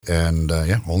And,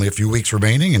 only a few weeks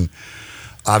remaining. And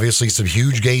obviously some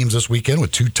huge games this weekend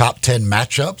with 2 top 10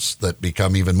 matchups that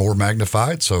become even more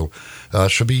magnified. So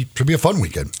should be a fun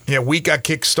weekend. Yeah, week got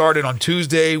kick-started on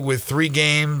Tuesday with 3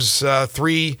 games,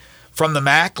 3 from the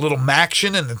MAC, little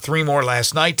MACtion, and then 3 more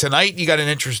last night. Tonight you got an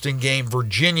interesting game.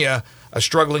 Virginia, a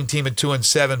struggling team at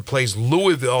 2-7, plays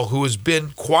Louisville, who has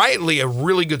been quietly a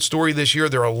really good story this year.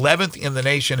 They're 11th in the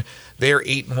nation. They're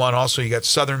 8-1. Also, you got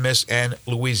Southern Miss and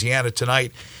Louisiana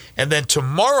tonight. And then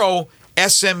tomorrow,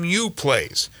 SMU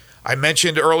plays. I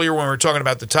mentioned earlier when we were talking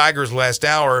about the Tigers last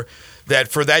hour that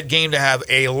for that game to have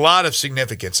a lot of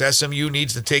significance, SMU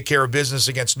needs to take care of business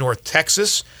against North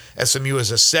Texas. SMU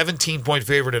is a 17-point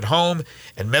favorite at home,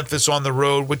 and Memphis on the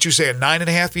road. What'd you say, a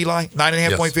 9.5, Eli?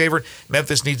 9.5 point favorite?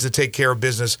 Memphis needs to take care of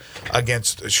business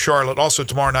against Charlotte. Also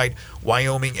tomorrow night,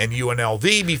 Wyoming and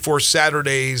UNLV before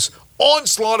Saturday's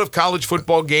onslaught of college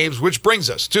football games, which brings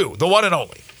us to the one and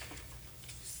only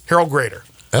Harold Graeter.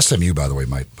 SMU, by the way,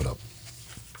 might put up.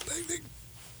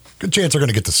 Good chance they're going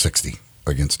to get to 60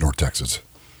 against North Texas.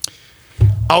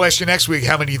 I'll ask you next week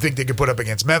how many you think they could put up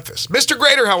against Memphis. Mr.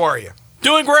 Graeter, how are you?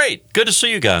 Doing great. Good to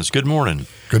see you guys. Good morning.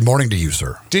 Good morning to you,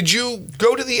 sir. Did you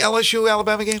go to the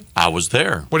LSU-Alabama game? I was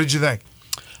there. What did you think?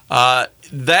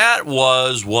 That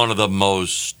was one of the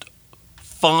most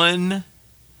fun,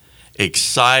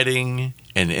 exciting,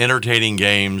 and entertaining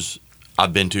games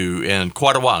I've been to in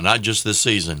quite a while, not just this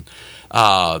season.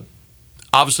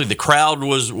 Obviously, the crowd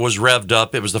was revved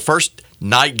up. It was the first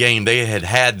night game they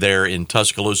had there in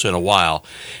Tuscaloosa in a while.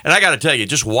 And I got to tell you,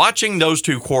 just watching those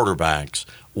 2 quarterbacks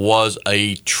was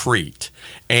a treat.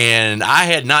 And I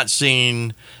had not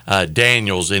seen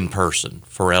Daniels in person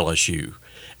for LSU.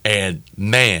 And,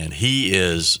 man,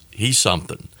 he's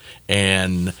something.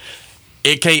 And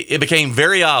it became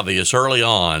very obvious early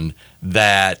on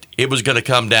that it was going to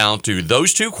come down to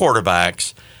those 2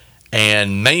 quarterbacks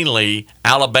and mainly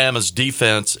Alabama's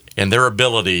defense and their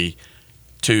ability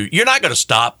to – you're not going to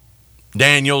stop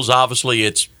Daniels. Obviously,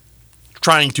 it's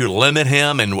trying to limit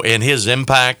him and his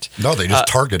impact. No, they just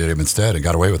targeted him instead and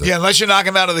got away with it. Yeah, unless you knock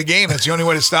him out of the game, that's the only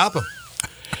way to stop him.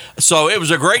 So it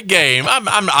was a great game.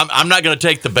 I'm not going to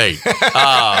take the bait.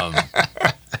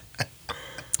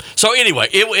 So anyway,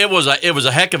 it was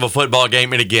a heck of a football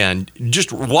game, and again,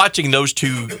 just watching those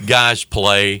 2 guys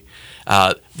play,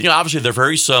 obviously they're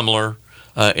very similar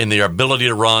in their ability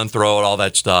to run, throw, and all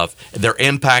that stuff, their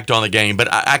impact on the game.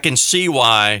 But I can see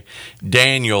why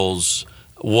Daniels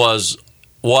is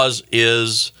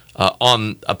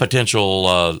on a potential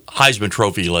Heisman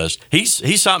Trophy list.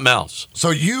 He's something else. So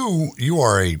you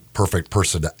are a perfect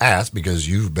person to ask because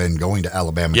you've been going to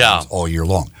Alabama games all year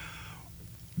long.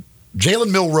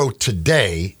 Jalen Milroe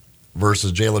today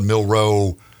versus Jalen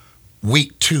Milroe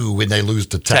week 2 when they lose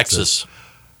to Texas.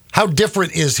 How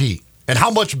different is he? And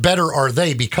how much better are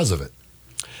they because of it?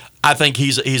 I think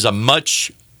he's a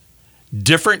much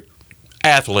different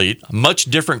athlete, a much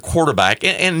different quarterback.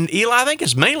 And Eli, I think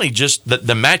it's mainly just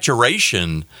the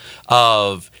maturation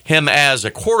of him as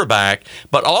a quarterback,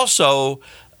 but also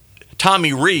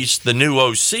Tommy Rees, the new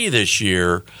OC this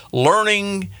year,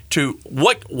 learning to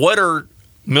what are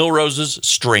Milrose's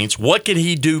strengths, what can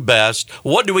he do best,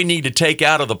 what do we need to take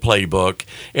out of the playbook,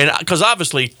 and because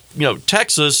obviously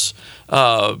Texas,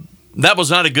 that was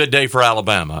not a good day for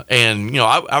Alabama, and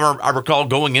I recall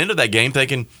going into that game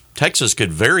thinking Texas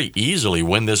could very easily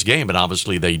win this game, and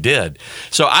obviously they did.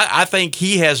 So I think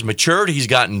he has matured, he's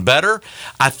gotten better.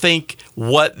 I think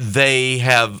what they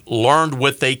have learned,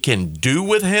 what they can do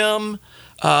with him,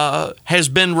 has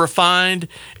been refined.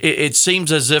 It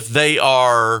seems as if they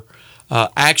are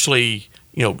actually,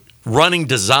 running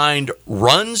designed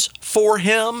runs for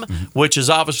him, which is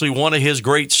obviously one of his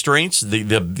great strengths,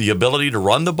 the ability to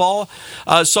run the ball.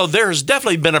 So there has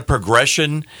definitely been a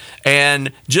progression,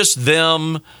 and just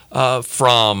them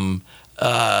from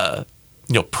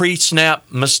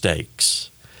pre-snap mistakes.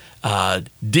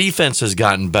 Defense has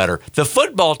gotten better. The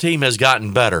football team has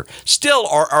gotten better. Still,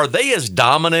 are they as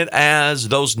dominant as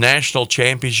those national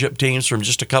championship teams from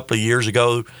just a couple of years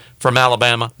ago from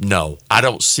Alabama? No, I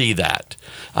don't see that.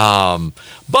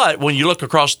 But when you look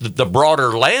across the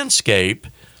broader landscape,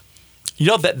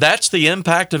 that's the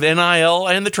impact of NIL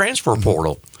and the transfer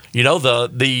portal.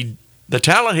 The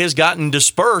talent has gotten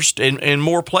dispersed in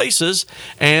more places,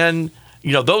 and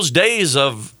those days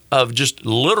of just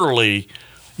literally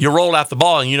you roll out the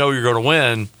ball and you're going to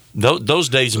win, those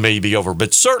days may be over.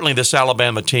 But certainly this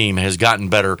Alabama team has gotten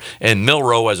better, and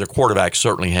Milroe as a quarterback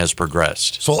certainly has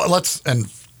progressed. So let's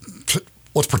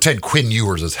pretend Quinn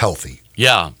Ewers is healthy.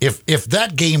 Yeah. If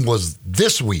that game was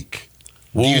this week,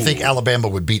 do you think Alabama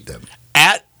would beat them?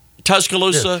 At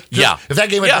Tuscaloosa? Yeah. If that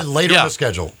game had been later in the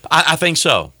schedule. I think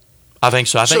so. I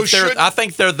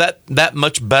think they're that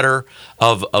much better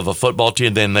of a football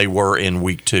team than they were in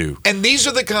week 2. And these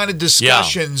are the kind of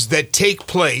discussions that take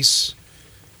place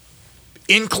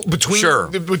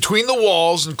between the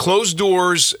walls and closed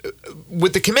doors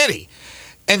with the committee.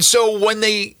 And so when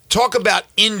they talk about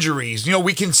injuries,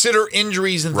 we consider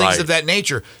injuries and things of that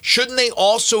nature. Shouldn't they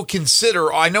also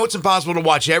consider, I know it's impossible to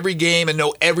watch every game and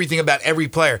know everything about every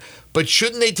player, but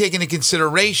shouldn't they take into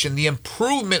consideration the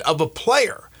improvement of a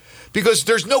player? Because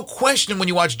there's no question when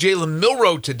you watch Jalen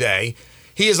Milroe today,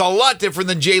 he is a lot different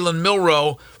than Jalen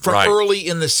Milroe from early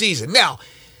in the season. Now,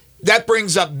 that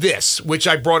brings up this, which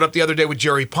I brought up the other day with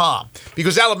Jerry Palm,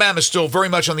 because Alabama's still very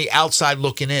much on the outside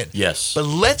looking in. Yes. But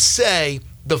let's say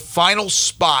the final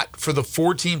spot for the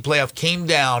 4-team playoff came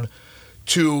down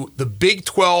to the Big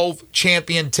 12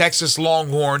 champion Texas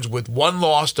Longhorns with one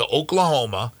loss to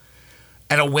Oklahoma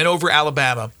and a win over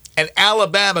Alabama, and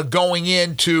Alabama going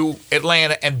into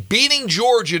Atlanta and beating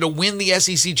Georgia to win the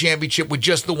SEC championship with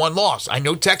just the one loss. I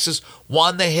know Texas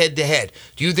won the head-to-head.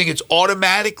 Do you think it's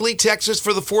automatically Texas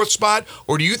for the 4th spot,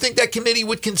 or do you think that committee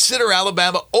would consider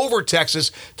Alabama over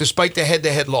Texas despite the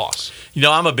head-to-head loss?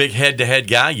 I'm a big head-to-head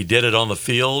guy. You did it on the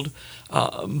field.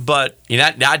 But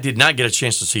I did not get a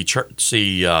chance to see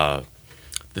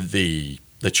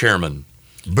the chairman.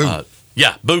 Boo.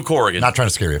 Boo Corrigan. Not trying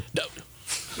to scare you. No.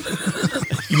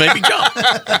 You made me jump.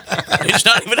 It's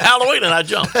not even Halloween and I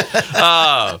jumped.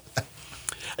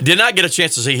 Did not get a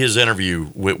chance to see his interview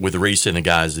with Reese and the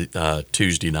guys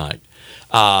Tuesday night.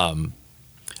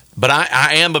 But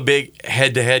I am a big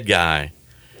head-to-head guy.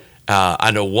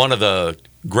 I know one of the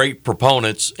great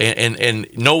proponents, and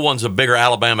no one's a bigger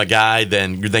Alabama guy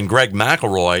than Greg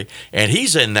McElroy, and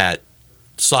he's in that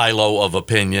silo of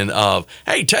opinion of,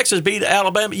 hey, Texas beat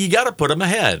Alabama, you got to put them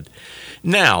ahead.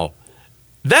 Now,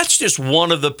 that's just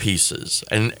one of the pieces.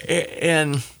 And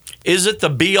is it the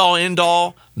be-all,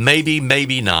 end-all? Maybe,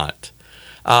 maybe not.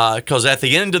 Because at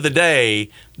the end of the day,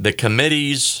 the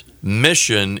committee's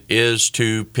mission is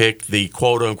to pick the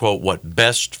quote-unquote,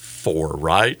 best 4,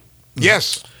 right?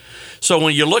 Yes. So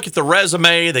when you look at the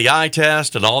resume, the eye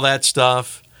test, and all that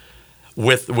stuff,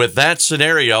 with that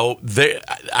scenario,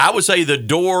 I would say the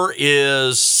door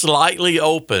is slightly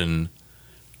open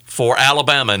for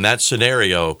Alabama in that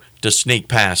scenario to sneak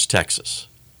past Texas.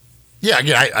 Yeah,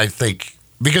 again, I think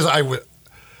because I would,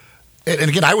 and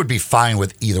again, I would be fine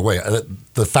with either way.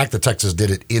 The fact that Texas did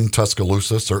it in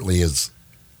Tuscaloosa certainly has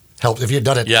helped. If you had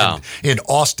done it in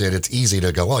Austin, it's easy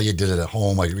to go, well, you did it at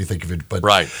home. Like you think of it, but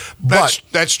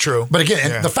that's true. But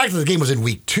again, the fact that the game was in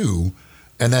week 2,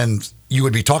 and then you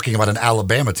would be talking about an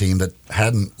Alabama team that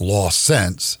hadn't lost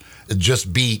since, it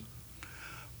just beat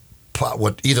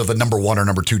either the number 1 or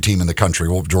number 2 team in the country.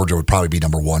 Well, Georgia would probably be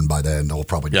number 1 by then. They'll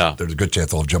probably there's a good chance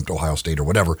they'll have jumped Ohio State or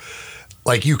whatever.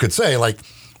 Like you could say,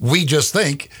 we just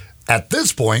think at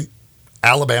this point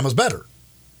Alabama's better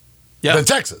than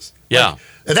Texas. Yeah,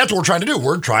 and that's what we're trying to do.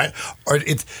 We're trying. At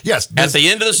the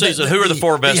end of the season, who are the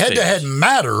 4 best teams? The head-to-head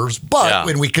matters, but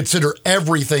when we consider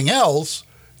everything else,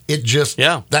 it just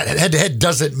that head-to-head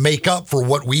doesn't make up for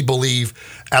what we believe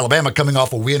Alabama coming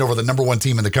off a win over the number 1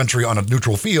 team in the country on a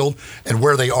neutral field and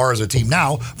where they are as a team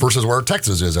now versus where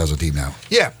Texas is as a team now.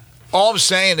 Yeah. All I'm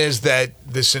saying is that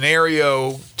the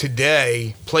scenario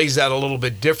today plays out a little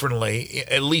bit differently,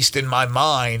 at least in my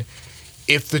mind,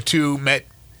 if the two met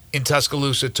in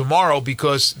Tuscaloosa tomorrow,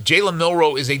 because Jalen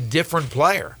Milroe is a different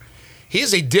player. He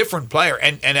is a different player,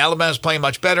 and Alabama's playing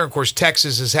much better. Of course,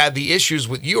 Texas has had the issues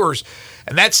with Ewers,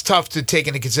 and that's tough to take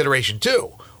into consideration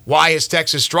too. Why has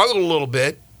Texas struggled a little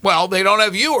bit? Well, they don't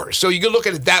have Ewers, so you can look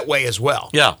at it that way as well.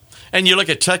 Yeah, and you look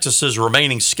at Texas's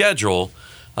remaining schedule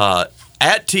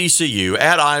at TCU,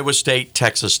 at Iowa State,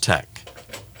 Texas Tech.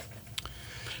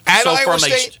 At Iowa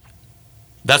State?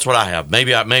 That's what I have.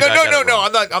 Maybe. No.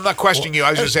 I'm not questioning you. I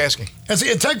was just asking. And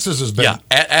see, Texas has been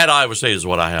at Iowa State is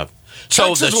what I have.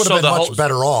 Texas would have been much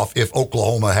better off if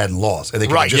Oklahoma hadn't lost, and they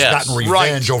could have just gotten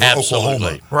revenge over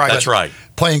Oklahoma. Right, that's right.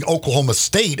 Playing Oklahoma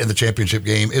State in the championship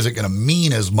game isn't going to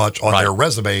mean as much on their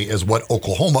resume as what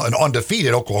Oklahoma, an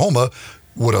undefeated Oklahoma,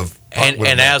 would have.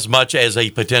 And as much as a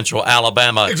potential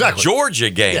Alabama Georgia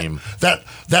game. Yeah.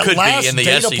 That could last be in the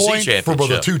data SEC point championship for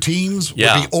the 2 teams would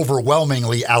be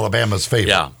overwhelmingly Alabama's favorite.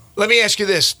 Yeah. Let me ask you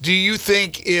this: do you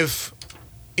think if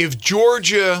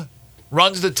Georgia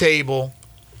runs the table,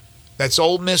 that's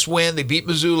Ole Miss win, they beat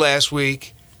Mizzou last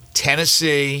week,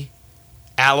 Tennessee,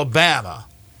 Alabama,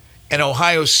 and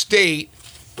Ohio State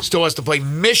still has to play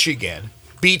Michigan,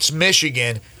 beats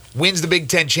Michigan, wins the Big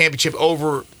Ten championship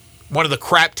over one of the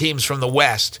crap teams from the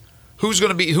West, who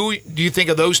do you think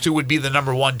of those two would be the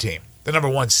number 1 team? the number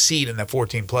 1 seed in that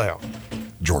 14 playoff?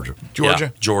 Georgia. Georgia?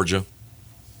 Yeah, Georgia.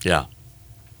 Yeah.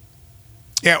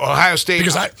 Yeah, Ohio State.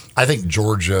 Because I think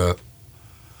Georgia,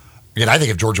 again, I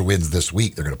think if Georgia wins this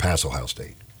week, they're going to pass Ohio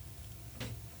State.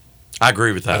 I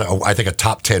agree with that. I think a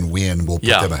top 10 win will put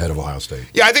them ahead of Ohio State.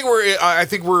 Yeah, I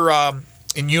think we're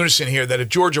in unison here that if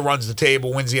Georgia runs the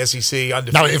table, wins the SEC,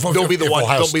 undefeated, Now, if they'll be the one.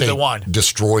 Ohio They'll be the one.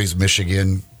 Destroys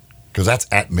Michigan, because that's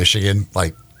at Michigan,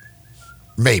 like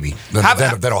maybe.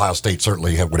 Then Ohio State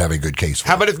certainly would have a good case for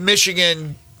How about if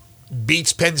Michigan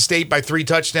beats Penn State by 3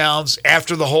 touchdowns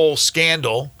after the whole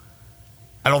scandal?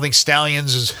 I don't think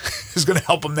Stallions is going to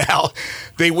help them now.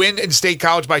 They win in State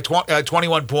College by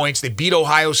 21 points. They beat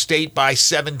Ohio State by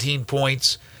 17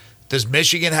 points. Does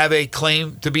Michigan have a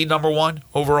claim to be number 1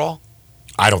 overall?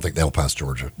 I don't think they'll pass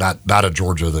Georgia. Not a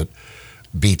Georgia that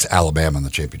beats Alabama in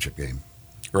the championship game.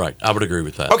 Right. I would agree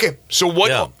with that. Okay. So what?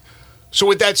 Yeah. So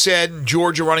with that said,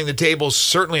 Georgia running the table is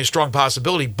certainly a strong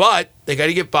possibility, but they got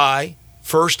to get by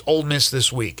first Ole Miss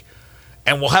this week,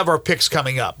 and we'll have our picks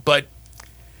coming up. But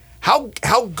how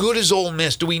good is Ole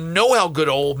Miss? Do we know how good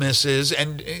Ole Miss is,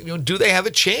 and do they have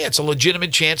a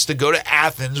legitimate chance to go to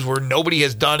Athens, where nobody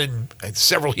has done in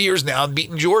several years now, and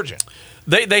beaten Georgia?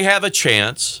 They have a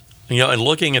chance. And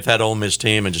looking at that Ole Miss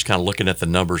team and just kind of looking at the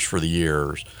numbers for the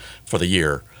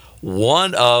year,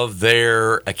 one of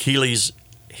their Achilles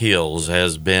heels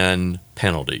has been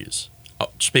penalties.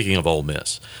 Speaking of Ole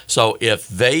Miss. So if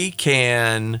they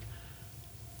can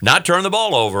not turn the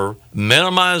ball over,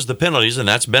 minimize the penalties, and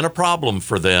that's been a problem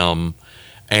for them,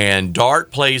 and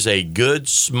Dart plays a good,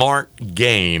 smart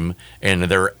game, and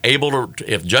they're able to,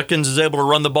 if Judkins is able to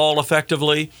run the ball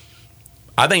effectively,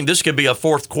 I think this could be a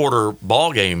fourth quarter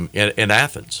ball game in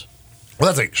Athens.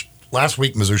 Well, that's last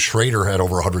week, Mizzou Schrader had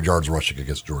over 100 yards rushing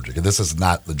against Georgia. This is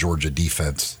not the Georgia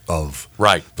defense of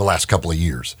the last couple of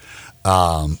years.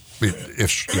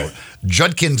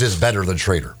 Judkins is better than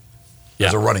Schrader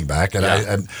as a running back,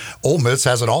 and Ole Miss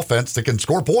has an offense that can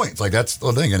score points. Like, that's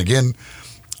the thing. And again,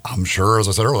 I'm sure, as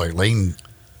I said earlier, Lane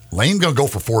gonna go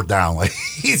for 4th down. Like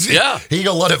he's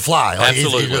gonna let it fly. Like,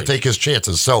 he's gonna take his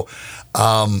chances. So.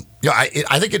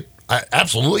 I think it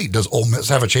absolutely does. Ole Miss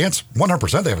have a chance?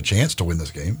 100% they have a chance to win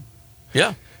this game.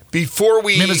 Yeah.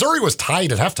 Missouri was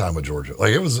tied at halftime with Georgia.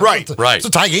 Like, it was It's a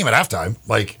tie game at halftime.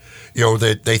 Like,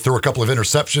 they threw a couple of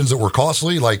interceptions that were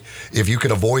costly. Like, if you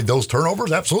could avoid those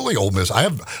turnovers, absolutely Ole Miss.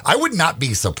 I would not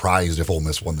be surprised if Ole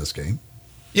Miss won this game.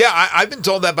 Yeah, I've been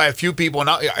told that by a few people, and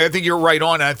I think you're right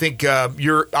on. And I think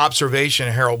your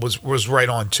observation, Harold, was right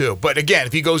on too. But again,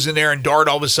 if he goes in there and Dart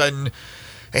all of a sudden.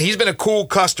 And he's been a cool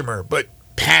customer, but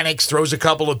panics, throws a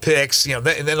couple of picks, and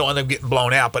then he'll end up getting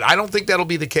blown out. But I don't think that'll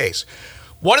be the case.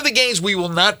 One of the games we will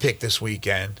not pick this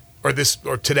weekend or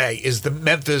today is the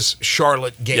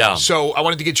Memphis-Charlotte game. Yeah. So I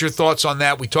wanted to get your thoughts on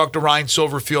that. We talked to Ryan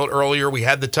Silverfield earlier. We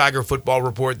had the Tiger football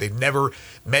report. They've never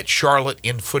met Charlotte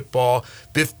in football.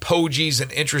 Biff Poggi's an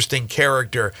interesting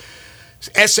character.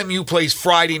 SMU plays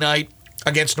Friday night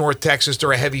against North Texas.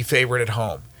 They're a heavy favorite at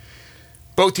home.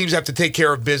 Both teams have to take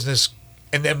care of business.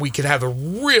 And then we could have a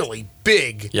really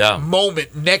big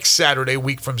moment next Saturday,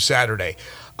 week from Saturday.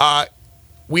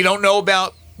 We don't know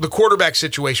about the quarterback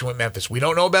situation with Memphis. We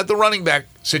don't know about the running back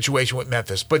situation with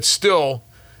Memphis. But still,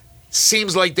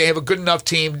 seems like they have a good enough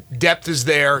team. Depth is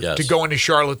there to go into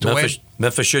Charlotte to win.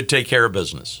 Memphis should take care of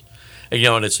business.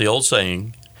 And it's the old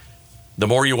saying, the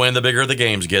more you win, the bigger the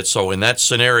games get. So in that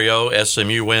scenario,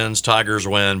 SMU wins, Tigers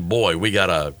win. Boy, we got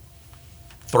a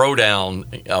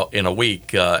throwdown in a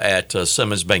week at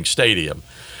Simmons Bank Stadium.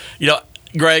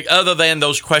 Greg, other than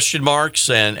those question marks,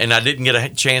 and I didn't get a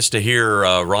chance to hear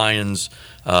Ryan's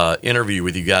interview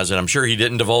with you guys, and I'm sure he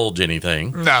didn't divulge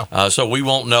anything. No. So we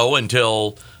won't know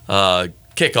until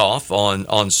kickoff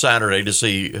on Saturday to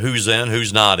see who's in,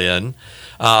 who's not in.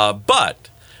 But,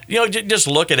 just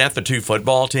looking at the two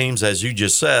football teams, as you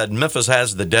just said, Memphis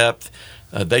has the depth.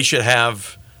 They should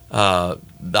have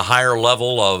the higher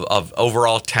level of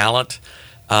overall talent.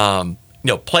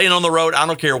 Playing on the road, I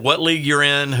don't care what league you're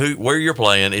in, where you're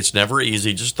playing, it's never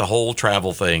easy, just the whole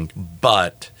travel thing.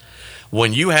 But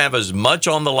when you have as much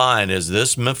on the line as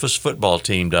this Memphis football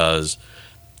team does,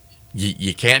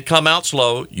 you can't come out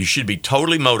slow. You should be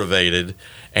totally motivated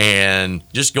and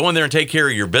just go in there and take care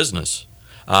of your business.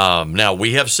 Now,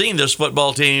 we have seen this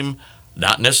football team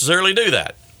not necessarily do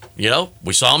that.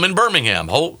 We saw them in Birmingham.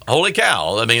 Holy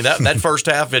cow. I mean, that first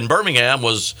half in Birmingham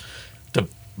was, to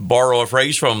borrow a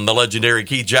phrase from the legendary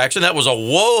Keith Jackson, that was a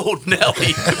whoa,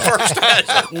 Nelly first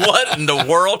half. What in the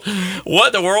world?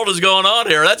 What the world is going on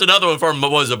here? That's another one from,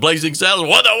 Blazing Saddles.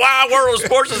 What the wide world of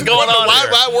sports is going on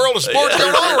here? Wide world of sports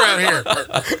going on around here?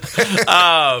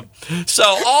 So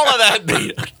all of that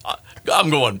being, I'm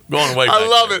going way back. I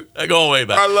love it. Going way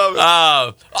back. I love it.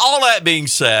 All that being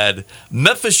said,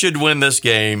 Memphis should win this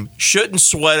game, shouldn't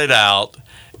sweat it out,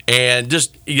 and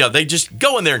just, they just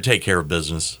go in there and take care of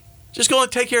business. Just go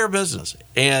and take care of business.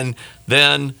 And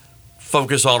then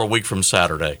focus on a week from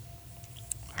Saturday.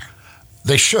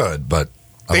 They should, but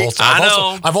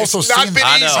I've also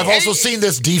seen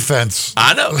this defense.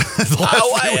 I know.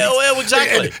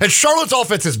 Exactly. And Charlotte's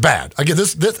offense is bad. Again,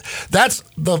 that's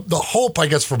the hope, I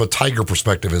guess, from a Tiger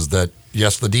perspective is that,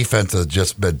 yes, the defense has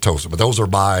just been toasted, but those are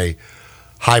by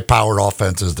high-powered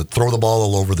offenses that throw the ball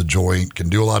all over the joint, can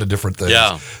do a lot of different things.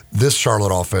 Yeah. This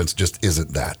Charlotte offense just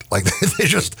isn't that. Like,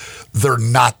 they're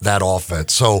not that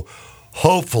offense. So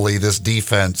hopefully this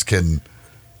defense can,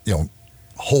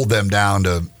 hold them down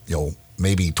to,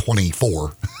 maybe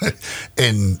 24,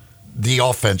 and the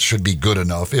offense should be good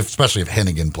enough, especially if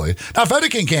Hennigan plays. Now, if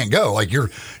Hennigan can't go, like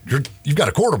you've got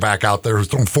a quarterback out there who's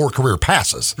thrown 4 career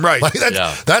passes, right? Like then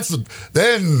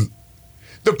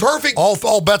the perfect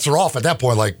all bets are off at that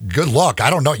point. Like, good luck. I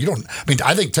don't know.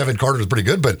 I think Tevin Carter is pretty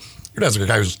good, but you're asking a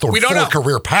guy who's thrown 4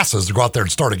 career passes to go out there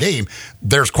and start a game.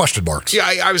 There's question marks. Yeah,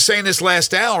 I was saying this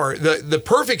last hour. The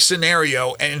perfect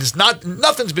scenario, and it's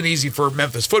nothing's been easy for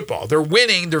Memphis football. They're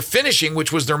winning, they're finishing,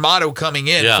 which was their motto coming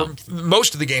in. Yeah. For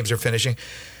most of the games they're finishing.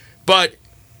 But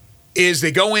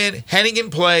they go in, Hennigan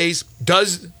plays,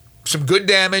 does some good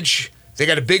damage. They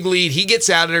got a big lead. He gets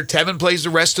out of there. Tevin plays the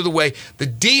rest of the way. The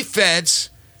defense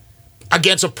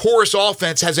against a porous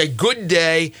offense has a good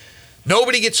day.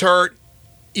 Nobody gets hurt.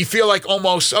 You feel like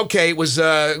almost, okay, it was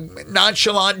a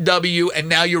nonchalant W, and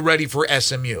now you're ready for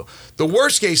SMU. The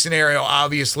worst case scenario,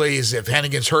 obviously, is if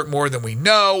Hennigan's hurt more than we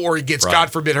know, or he gets, God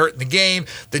forbid, hurt in the game.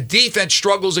 The defense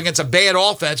struggles against a bad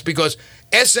offense because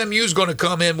SMU's going to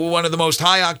come in with one of the most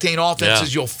high-octane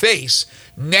offenses you'll face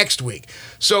next week.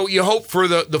 So you hope for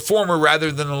the former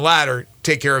rather than the latter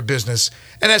take care of business.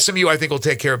 And SMU, I think, will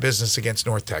take care of business against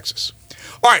North Texas.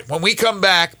 All right, when we come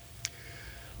back,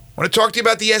 I want to talk to you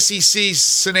about the SEC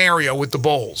scenario with the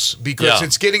bowls because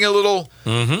it's getting a little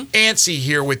antsy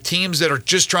here with teams that are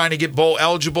just trying to get bowl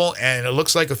eligible, and it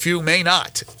looks like a few may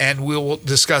not. And we'll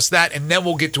discuss that, and then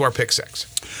we'll get to our pick six.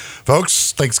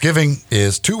 Folks, Thanksgiving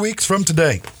is 2 weeks from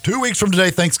today. 2 weeks from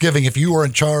today, Thanksgiving. If you are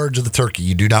in charge of the turkey,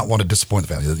 you do not want to disappoint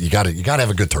the family. You got to have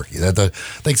a good turkey. The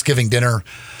Thanksgiving dinner,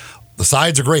 the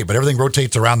sides are great, but everything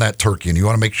rotates around that turkey, and you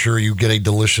want to make sure you get a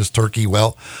delicious turkey.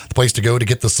 Well, the place to go to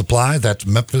get the supply, that's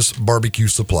Memphis Barbecue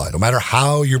Supply. No matter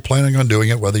how you're planning on doing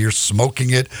it, whether you're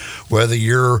smoking it, whether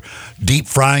you're deep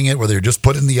frying it, whether you're just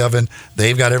putting it in the oven,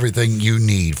 they've got everything you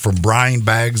need from brine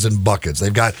bags and buckets.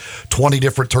 They've got 20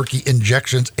 different turkey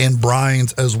injections and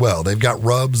brines as well. They've got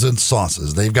rubs and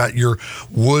sauces. They've got your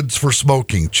woods for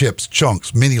smoking, chips,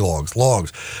 chunks, mini logs.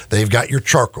 They've got your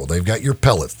charcoal. They've got your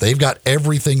pellets. They've got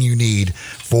everything you need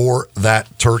for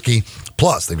that turkey.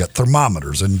 Plus, they've got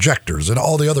thermometers, injectors, and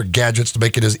all the other gadgets to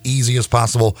make it as easy as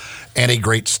possible, and a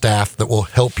great staff that will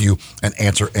help you and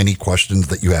answer any questions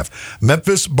that you have.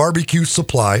 Memphis Barbecue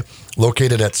Supply,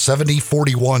 located at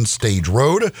 7041 Stage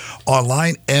Road.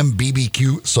 Online,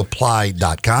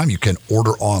 mbbqsupply.com. You can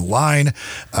order online,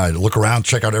 look around,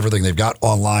 check out everything they've got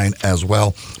online as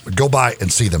well. Go by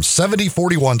and see them.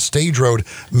 7041 Stage Road,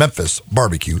 Memphis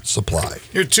Barbecue Supply.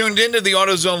 You're tuned into the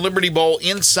AutoZone Liberty Bowl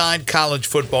Inside College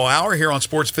Football Hour here on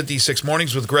Sports 56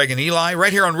 Mornings with Greg and Eli,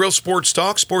 right here on Real Sports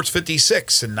Talk, Sports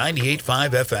 56 and 98.5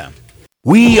 FM.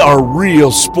 We are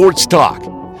Real Sports Talk.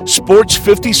 Sports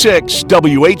 56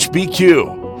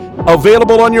 WHBQ.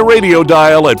 Available on your radio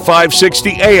dial at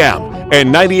 560 AM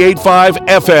and 98.5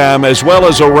 FM, as well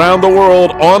as around the world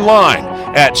online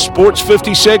at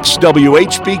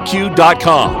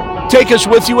sports56whbq.com. Take us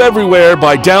with you everywhere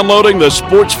by downloading the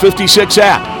Sports 56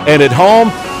 app. And at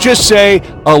home, just say,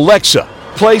 Alexa,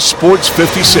 play Sports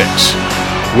 56.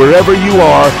 Wherever you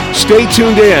are, stay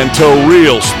tuned in to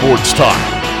Real Sports Talk.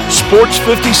 Sports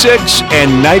 56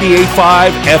 and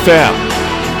 98.5 FM.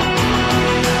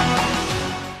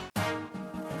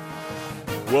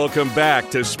 Welcome back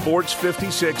to Sports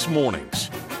 56 Mornings.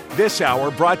 This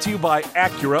hour brought to you by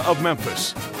Acura of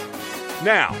Memphis.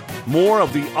 Now, more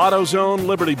of the AutoZone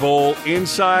Liberty Bowl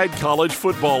Inside College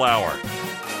Football Hour.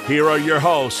 Here are your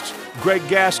hosts, Greg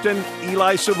Gaston,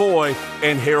 Eli Savoy,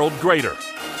 and Harold Graeter.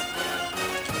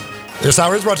 This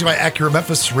hour is brought to you by Acura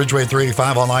Memphis, Ridgeway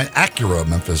 385, online,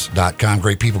 AcuraMemphis.com.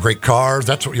 Great people, great cars.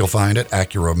 That's what you'll find at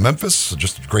Acura Memphis.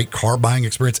 Just a great car buying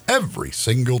experience every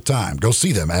single time. Go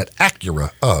see them at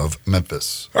Acura of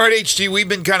Memphis. All right, HT, we've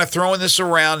been kind of throwing this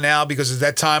around now because it's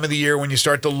that time of the year when you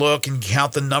start to look and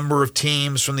count the number of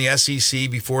teams from the SEC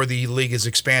before the league is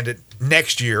expanded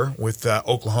next year with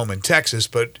Oklahoma and Texas.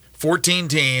 But 14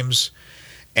 teams,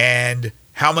 and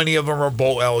how many of them are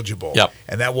bowl eligible. Yep.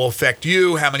 And that will affect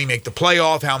you, how many make the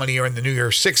playoff, how many are in the New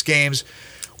Year's Six games.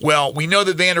 Well, we know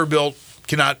that Vanderbilt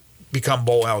cannot become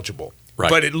bowl eligible. Right.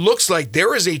 But it looks like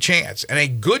there is a chance, and a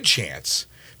good chance.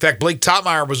 In fact, Blake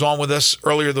Topmeyer was on with us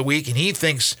earlier the week, and he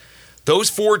thinks those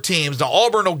 4 teams, now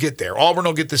Auburn will get there. Auburn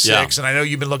will get the 6, and I know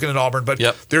you've been looking at Auburn, but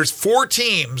there's 4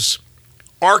 teams,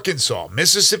 Arkansas,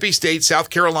 Mississippi State, South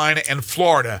Carolina, and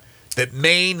Florida, that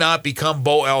may not become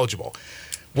bowl eligible.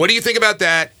 What do you think about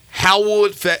that? How will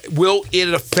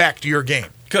it affect your game?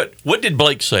 Good. What did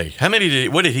Blake say? What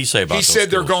did he say about those He said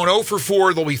they're schools? going 0 for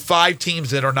 4. There'll be 5 teams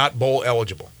that are not bowl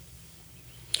eligible.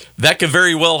 That could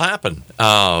very well happen.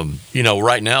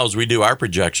 Right now, as we do our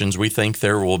projections, we think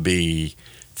there will be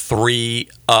 3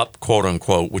 up, quote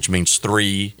unquote, which means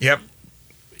 3. Yep.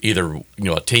 Either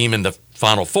a team in the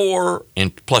Final 4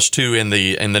 and plus 2 in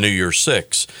the New Year's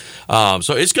 6.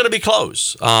 So it's going to be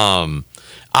close.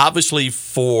 Obviously,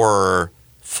 for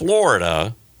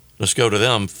Florida, let's go to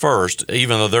them first.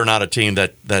 Even though they're not a team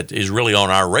that is really on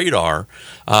our radar,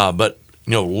 but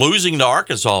losing to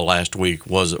Arkansas last week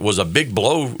was a big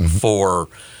blow for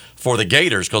the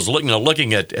Gators, because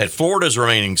looking at Florida's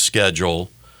remaining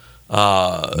schedule,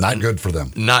 not good for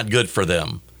them. Not good for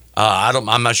them.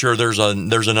 I'm not sure there's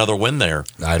another win there.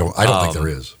 I don't think there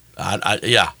is. I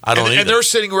don't either. And they're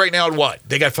sitting right now at what?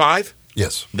 They got 5?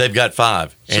 Yes, they've got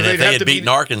 5. So and if they had beaten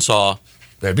Arkansas,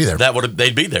 they'd be there.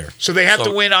 They'd be there. So they have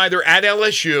to win either at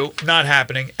LSU, not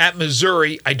happening. At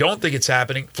Missouri, I don't think it's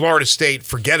happening. Florida State,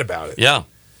 forget about it.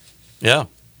 Yeah.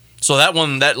 So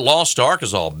that loss to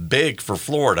Arkansas, big for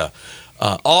Florida.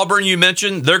 Auburn, you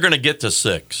mentioned, they're going to get to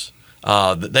 6.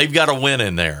 They've got a win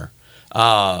in there.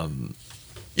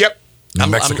 Yep. New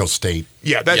Mexico State.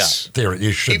 Yeah, that's there.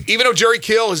 You should. Even though Jerry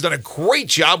Kill has done a great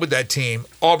job with that team,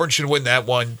 Auburn should win that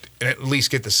one and at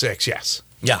least get the 6. Yes.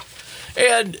 Yeah.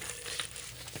 And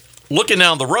looking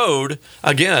down the road,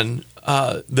 again,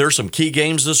 there's some key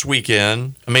games this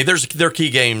weekend. I mean, there are key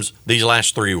games these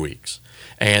last 3 weeks.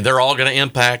 And they're all going to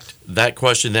impact that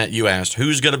question that you asked.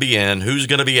 Who's going to be in? Who's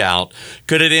going to be out?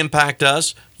 Could it impact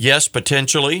us? Yes,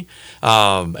 potentially.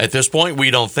 At this point, we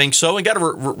don't think so. And got to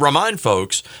remind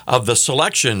folks of the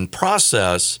selection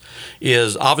process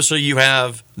is obviously you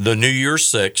have the New Year's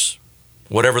 6,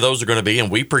 whatever those are going to be,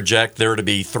 and we project there to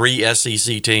be 3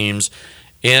 SEC teams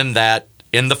in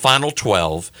the final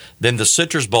 12. Then the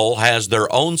Citrus Bowl has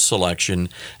their own selection,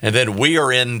 and then we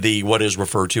are in the what is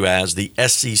referred to as the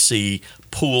SEC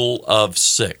pool of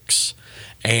 6,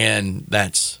 and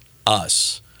that's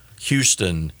us,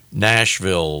 Houston,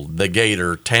 Nashville, the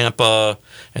Gator, Tampa,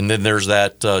 and then there's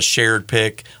that shared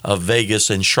pick of Vegas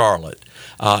and Charlotte.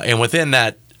 And within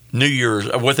that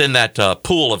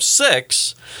pool of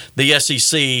 6, the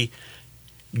SEC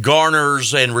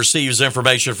garners and receives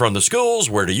information from the schools.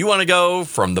 Where do you want to go?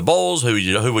 From the bowls,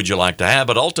 who would you like to have?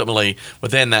 But ultimately,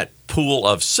 within that pool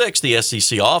of 6, the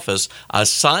SEC office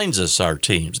assigns us our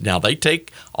teams. Now, they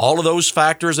take all of those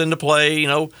factors into play,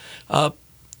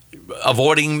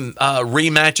 avoiding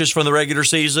rematches from the regular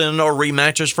season or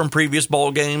rematches from previous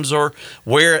bowl games, or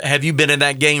where have you been in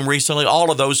that game recently?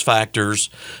 All of those factors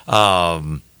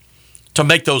to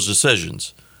make those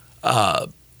decisions.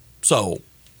 So,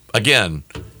 again,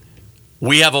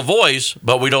 we have a voice,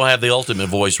 but we don't have the ultimate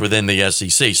voice within the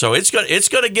SEC. So it's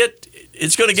going to get.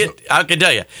 I can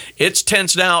tell you, it's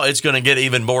tense now. It's going to get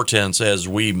even more tense as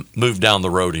we move down the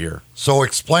road here. So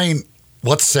explain.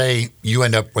 Let's say you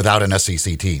end up without an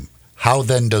SEC team. How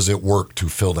then does it work to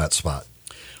fill that spot?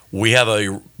 We have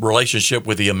a relationship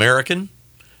with the American,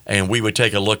 and we would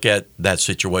take a look at that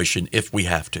situation if we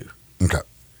have to. Okay.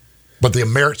 But the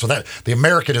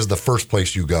American is the first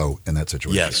place you go in that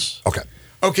situation. Yes.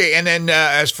 Okay, and then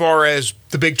as far as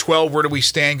the Big 12, where do we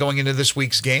stand going into this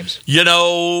week's games?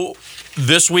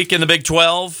 This week in the Big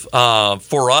 12,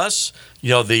 for us,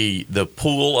 the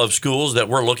pool of schools that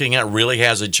we're looking at really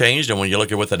hasn't changed. And when you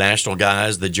look at with the national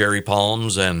guys, the Jerry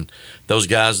Palms and those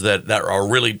guys that are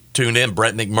really tuned in,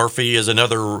 Brett McMurphy is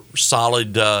another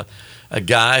solid a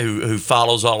guy who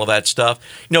follows all of that stuff.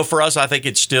 For us, I think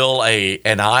it's still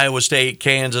an Iowa State,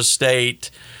 Kansas State,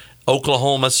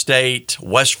 Oklahoma State,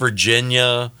 West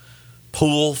Virginia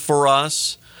pool for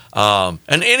us. And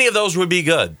any of those would be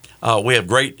good. We have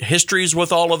great histories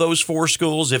with all of those 4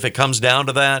 schools if it comes down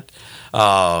to that.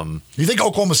 You think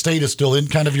Oklahoma State is still in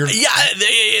kind of your... Yeah,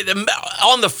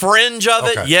 on the fringe of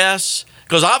it, yes.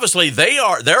 Because obviously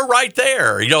they're right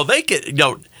there. They could...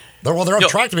 They're on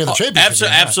track to be in the championship.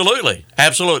 Absolutely.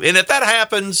 And if that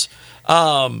happens,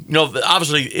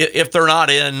 obviously if they're not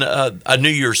in a New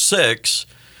Year's 6,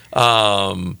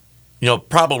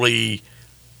 probably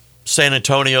San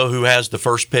Antonio, who has the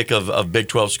first pick of Big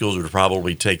 12 schools, would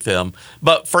probably take them.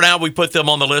 But for now, we put them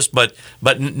on the list, but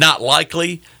not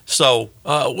likely. So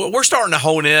we're starting to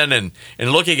hone in and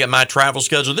looking at my travel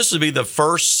schedule. This will be the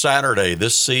first Saturday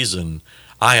this season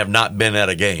I have not been at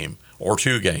a game or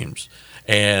two games.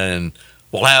 And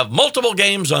we'll have multiple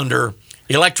games under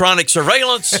electronic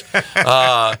surveillance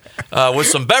with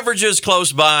some beverages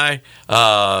close by.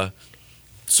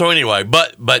 So anyway,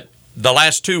 but the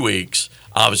last 2 weeks,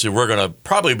 obviously, we're going to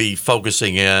probably be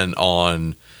focusing in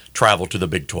on travel to the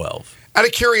Big 12. Out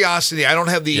of curiosity, I don't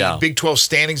have the Big 12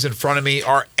 standings in front of me.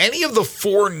 Are any of the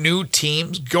four new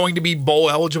teams going to be bowl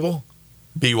eligible?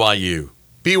 BYU.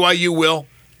 BYU will.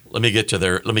 Let me get to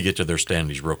their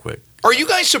standings real quick. Are you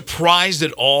guys surprised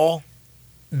at all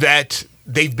that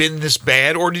they've been this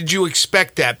bad, or did you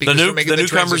expect that? Because the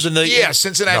newcomers in the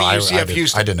Cincinnati, UCF,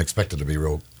 Houston. I didn't expect it to be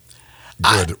real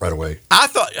good right away. I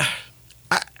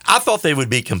thought they would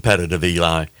be competitive,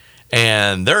 Eli,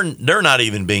 and they're not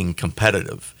even being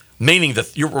competitive. Meaning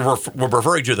that we're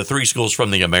referring to the three schools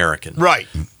from the American, right?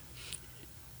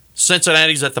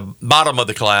 Cincinnati's at the bottom of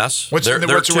the class. What's the record?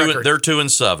 They're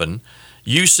 2-7.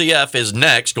 UCF is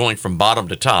next, going from bottom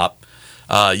to top.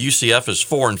 UCF is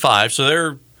 4-5, so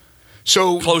they're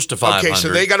close to 500. Okay, so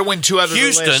they got to win two out of the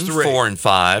last three. Houston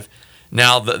 4-5.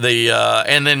 Now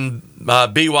and then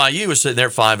BYU is sitting there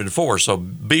at 5-4. So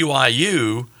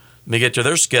BYU, let me get to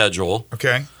their schedule.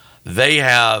 Okay, they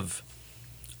have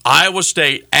Iowa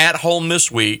State at home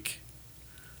this week,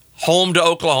 home to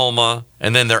Oklahoma,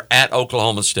 and then they're at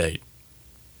Oklahoma State.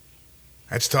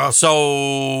 That's tough.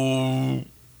 So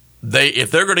if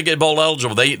they're going to get bowl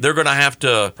eligible, they're going to have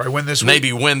to probably win this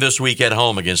maybe win this week at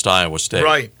home against Iowa State.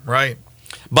 Right.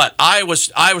 But Iowa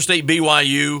State,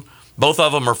 BYU, both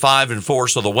of them are 5-4.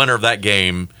 So the winner of that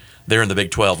game there in the Big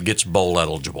 12 gets bowl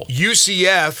eligible.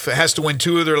 UCF has to win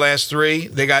two of their last three.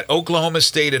 They got Oklahoma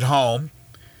State at home.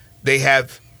 They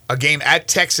have a game at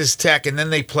Texas Tech, and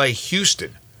then they play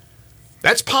Houston.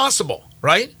 That's possible,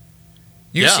 right?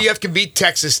 UCF can beat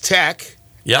Texas Tech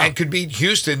and could beat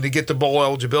Houston to get the bowl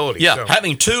eligibility. Yeah, so.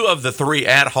 Having two of the three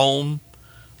at home,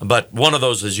 but one of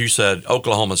those, as you said,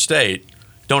 Oklahoma State,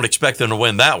 don't expect them to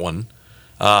win that one.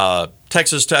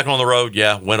 Texas Tech on the road,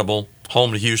 winnable.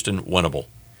 Home to Houston, winnable.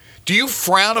 Do you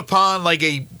frown upon like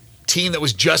a team that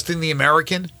was just in the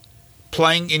American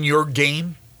playing in your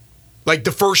game? Like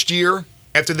the first year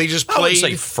after they just played? I wouldn't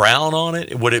say frown on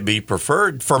it. Would it be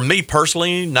preferred? For me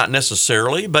personally, not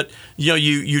necessarily. But,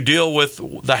 you deal with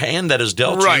the hand that is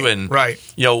dealt you. And,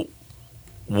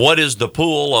 what is the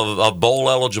pool of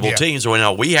bowl-eligible teams?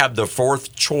 Well, we have the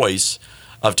fourth choice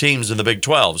of teams in the Big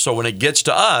 12. So when it gets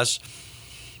to us,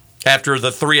 after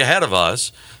the three ahead of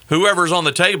us, whoever's on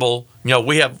the table,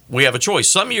 we have a choice.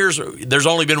 Some years there's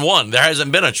only been one. There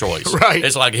hasn't been a choice. Right.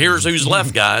 It's like here's who's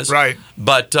left, guys. Right.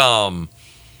 But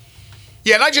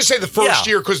and I just say the first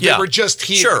year because they were just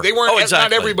here. Sure. They weren't.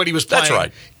 Exactly. Not everybody was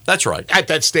playing. That's right. At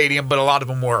that stadium, but a lot of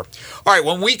them were. All right.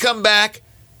 When we come back,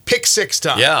 pick six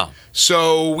time. Yeah.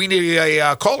 So we need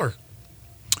a caller.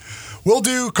 We'll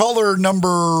do caller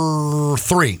number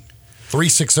 3.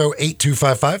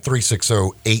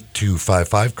 360-8255,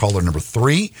 360-8255. Caller number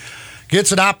 3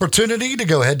 gets an opportunity to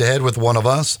go head-to-head with one of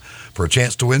us for a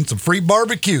chance to win some free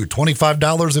barbecue,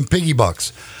 $25 in piggy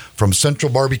bucks from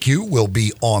Central Barbecue will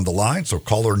be on the line. So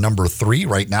caller number 3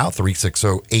 right now,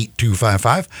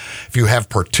 360-8255. If you have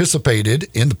participated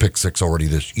in the Pick 6 already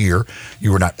this year,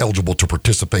 you are not eligible to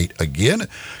participate again.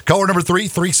 Caller number 3,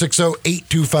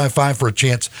 360-8255 for a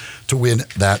chance to win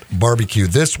that barbecue.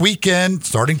 This weekend,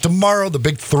 starting tomorrow, the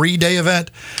big 3-day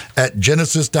event at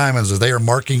Genesis Diamonds as they are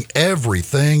marking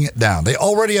everything down. They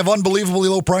already have unbelievably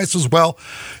low prices. Well,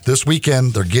 this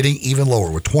weekend, they're getting even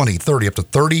lower with 20, 30, up to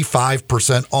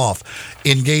 35% off.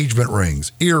 Engagement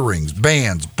rings, earrings,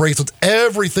 bands, bracelets,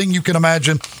 everything you can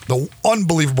imagine. The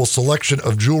unbelievable selection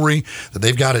of jewelry that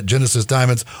they've got at Genesis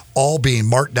Diamonds, all being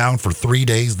marked down for 3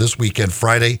 days this weekend,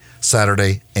 Friday,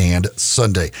 Saturday, and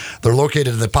Sunday. They're located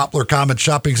in the Poplar Commons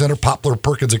Shopping Center, Poplar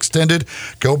Perkins Extended.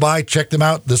 Go by, check them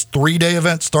out. This 3-day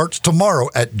event starts tomorrow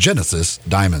at Genesis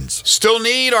Diamonds. Still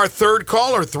need our third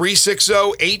caller,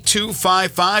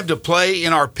 360-8255, to play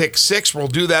in our Pick 6. We'll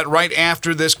do that right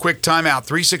after this quick timeout.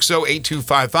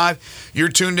 360-8255. You're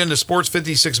tuned into Sports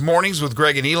 56 Mornings with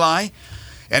Greg and Eli.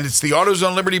 And it's the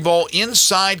AutoZone Liberty Bowl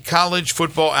Inside College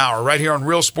Football Hour right here on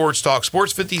Real Sports Talk,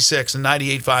 Sports 56 and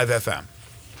 98.5 FM.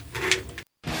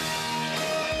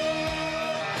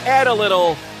 Add a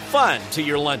little fun to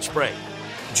your lunch break.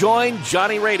 Join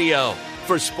Johnny Radio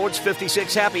for Sports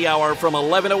 56 Happy Hour from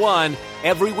 11 to 1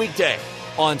 every weekday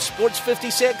on Sports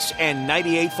 56 and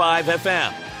 98.5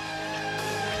 FM.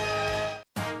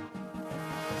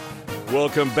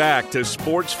 Welcome back to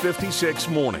Sports 56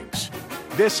 Mornings.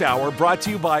 This hour brought to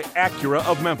you by Acura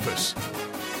of Memphis.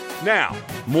 Now,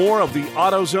 more of the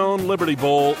AutoZone Liberty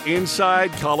Bowl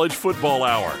Inside College Football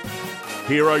Hour.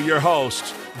 Here are your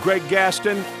hosts, Greg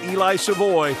Gaston, Eli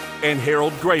Savoy, and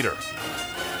Harold Graeter.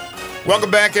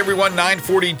 Welcome back, everyone.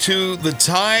 9:42 the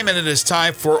time, and it is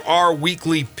time for our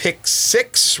weekly Pick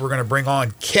 6. We're going to bring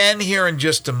on Ken here in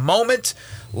just a moment.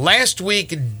 Last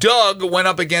week, Doug went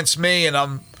up against me, and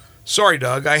I'm sorry,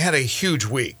 Doug. I had a huge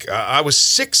week. I was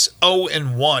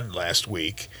 6-0-1 last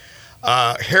week.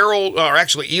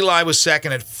 Eli was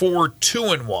second at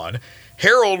 4-2-1.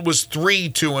 Harold was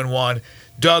 3-2-1.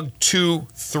 Doug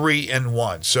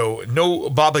 2-3-1. So no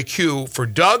barbecue for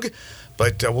Doug.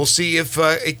 But we'll see if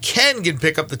Ken can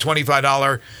pick up the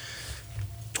 $25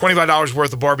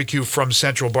 worth of barbecue from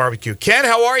Central Barbecue. Ken,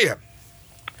 how are you?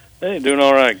 Hey, doing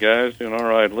all right, guys. Doing all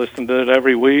right. Listen to it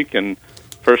every week, and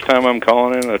first time I'm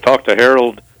calling in. I talked to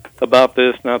Harold about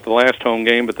this, not the last home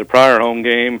game, but the prior home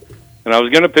game. And I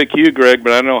was going to pick you, Greg,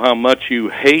 but I know how much you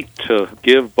hate to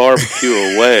give barbecue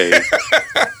away.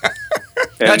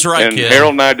 That's right, and kid.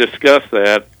 Harold and I discussed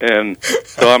that, and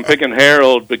so I'm picking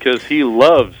Harold because he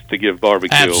loves to give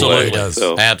barbecue Absolutely away. does.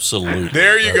 So. Absolutely.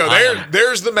 There you go.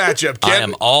 There's the matchup. Ken, I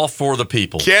am all for the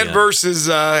people. Ken versus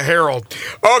Harold.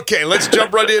 Okay, let's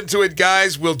jump right into it,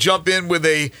 guys. We'll jump in with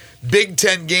a Big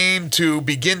Ten game to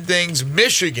begin things.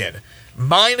 Michigan,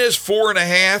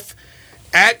 -4.5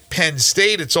 at Penn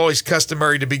State. It's always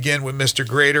customary to begin with Mr.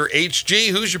 Graeter. HG,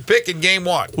 who's your pick in game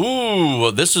one?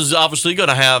 Ooh, this is obviously going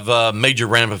to have major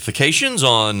ramifications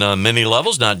on many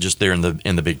levels, not just there in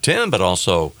the Big Ten, but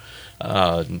also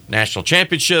national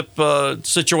championship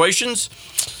situations.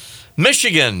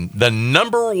 Michigan, the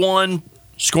number one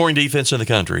scoring defense in the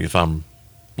country, if I'm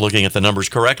looking at the numbers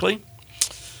correctly.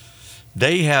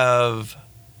 They have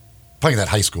playing that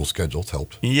high school schedule's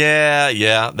helped.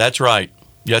 Yeah, that's right.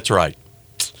 That's right.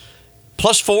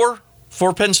 +4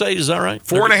 for Penn State, is that right?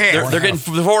 4.5. They're getting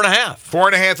 4.5.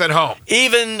 4.5 at home.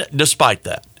 Even despite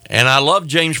that. And I love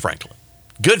James Franklin.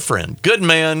 Good friend, good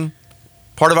man,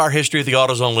 part of our history at the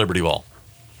AutoZone Liberty Bowl.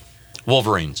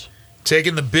 Wolverines.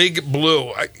 Taking the big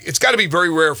blue. It's got to be very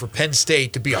rare for Penn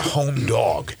State to be a home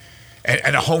dog,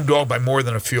 and a home dog by more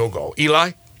than a field goal.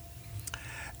 Eli?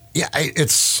 Yeah, I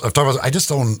just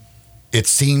don't. It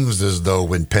seems as though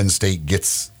when Penn State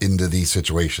gets into these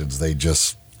situations, they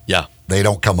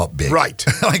don't come up big. Right,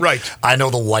 right. I know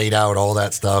the whiteout, all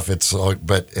that stuff.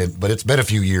 But it's been a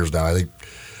few years now. I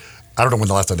don't know when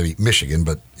the last time they beat Michigan,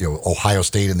 but Ohio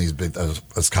State and these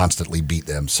has constantly beat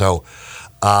them. So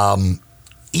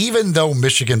even though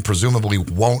Michigan presumably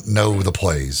won't know the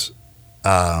plays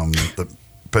that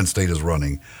Penn State is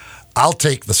running, I'll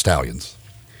take the Stallions.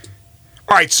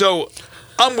 All right, so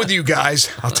I'm with you guys.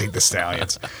 I'll take the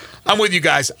Stallions. I'm with you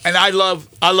guys, and I love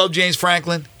James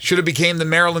Franklin. Should have became the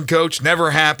Maryland coach.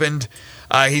 Never happened.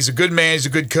 He's a good man. He's a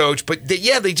good coach. But they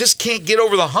just can't get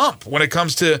over the hump when it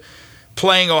comes to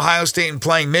playing Ohio State and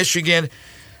playing Michigan.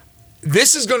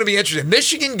 This is going to be interesting.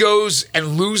 Michigan goes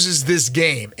and loses this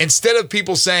game. Instead of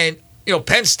people saying,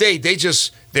 Penn State,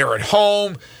 they're at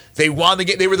home. They won the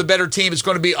game. They were the better team. It's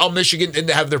going to be, Michigan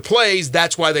didn't have their plays.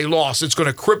 That's why they lost. It's going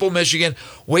to cripple Michigan.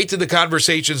 Wait till the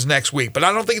conversations next week. But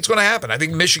I don't think it's going to happen. I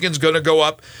think Michigan's going to go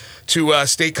up to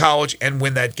State College and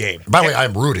win that game. By the way,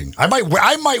 I'm rooting. I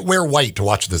might wear white to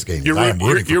watch this game. You're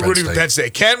rooting for Penn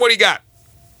State. Ken, what do you got?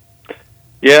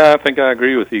 Yeah, I think I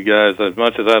agree with you guys. As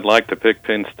much as I'd like to pick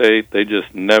Penn State, they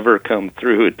just never come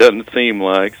through. It doesn't seem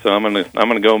like. So I'm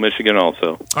gonna go Michigan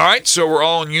also. All right, so we're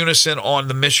all in unison on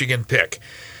the Michigan pick.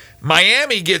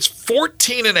 Miami gets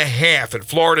 14.5 at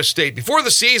Florida State. Before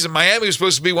the season, Miami was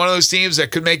supposed to be one of those teams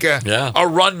that could make a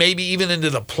run, maybe even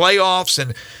into the playoffs,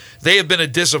 and they have been a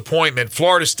disappointment.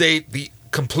 Florida State, the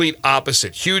complete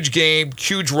opposite. Huge game,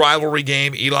 huge rivalry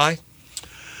game. Eli?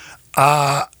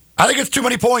 I think it's too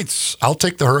many points. I'll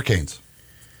take the Hurricanes.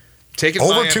 Take it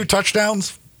over Miami. 2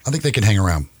 touchdowns. I think they can hang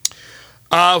around.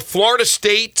 Florida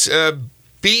State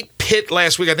beat Pitt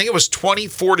last week. I think it was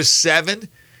 24-7.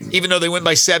 Even though they win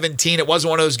by 17, it wasn't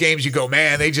one of those games you go,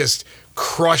 man, they just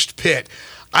crushed Pitt.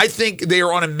 I think they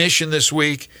are on a mission this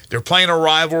week. They're playing a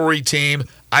rivalry team.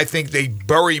 I think they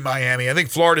bury Miami. I think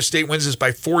Florida State wins this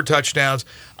by 4 touchdowns.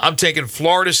 I'm taking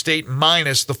Florida State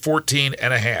minus the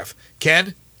 14.5.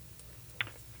 Ken?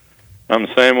 I'm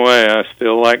the same way. I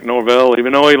still like Norvell,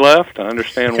 even though he left. I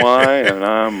understand why, and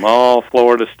I'm all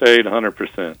Florida State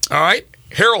 100%. All right.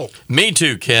 Harold? Me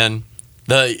too, Ken.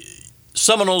 The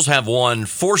Seminoles have won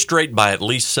 4 straight by at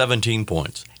least 17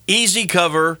 points. Easy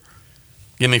cover.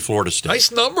 Give me Florida State. Nice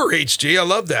number, HG. I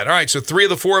love that. All right, so 3 of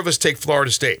the 4 of us take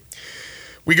Florida State.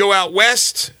 We go out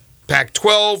west.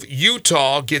 Pac-12,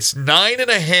 Utah gets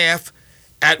 9.5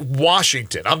 at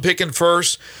Washington. I'm picking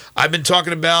first. I've been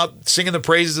talking about singing the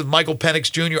praises of Michael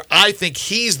Penix Jr. I think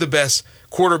he's the best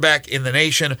quarterback in the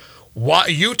nation.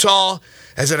 Utah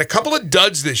has had a couple of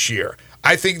duds this year.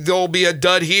 I think there'll be a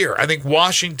dud here. I think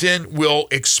Washington will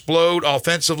explode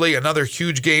offensively. Another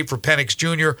huge game for Penix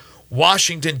Jr.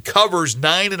 Washington covers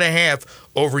 9.5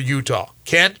 over Utah.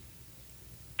 Ken?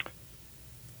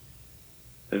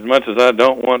 As much as I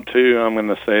don't want to, I'm going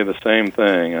to say the same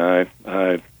thing.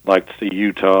 I like to see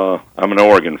Utah. I'm an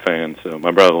Oregon fan, so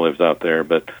my brother lives out there,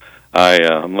 but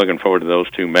I'm looking forward to those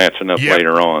two matching up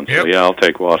later on. So, yeah, I'll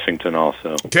take Washington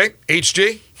also. Okay.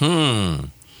 HG?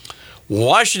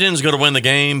 Washington's going to win the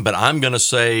game, but I'm going to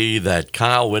say that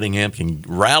Kyle Whittingham can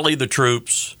rally the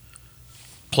troops,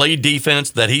 play defense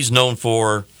that he's known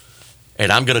for,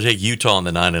 and I'm going to take Utah on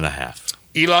the 9.5.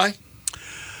 Eli?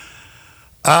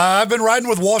 I've been riding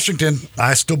with Washington.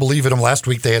 I still believe in them. Last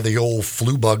week they had the old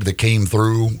flu bug that came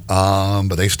through,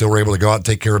 but they still were able to go out and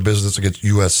take care of business against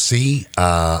USC.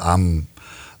 I'm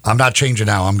not changing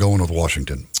now. I'm going with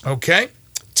Washington. Okay.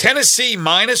 Tennessee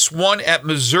 -1 at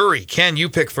Missouri. Ken, you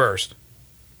pick first.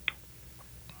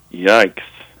 Yikes.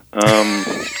 I'm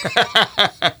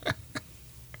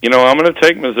going to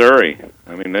take Missouri.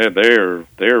 I mean, they're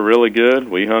really good.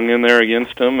 We hung in there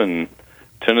against them, and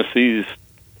Tennessee's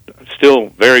still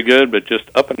very good, but just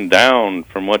up and down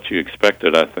from what you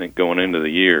expected, I think, going into the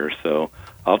year. So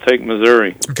I'll take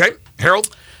Missouri. Okay.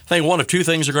 Harold? I think one of two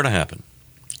things are going to happen.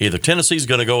 Either Tennessee's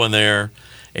going to go in there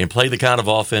and play the kind of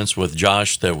offense with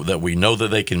Josh that we know that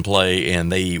they can play,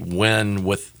 and they win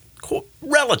with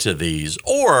relative ease,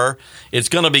 or it's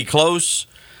going to be close.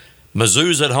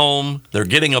 Mizzou's at home. They're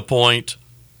getting a point.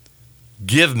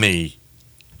 Give me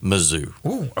Mizzou.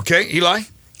 Ooh, okay. Eli?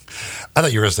 I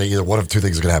thought you were going to say either one of two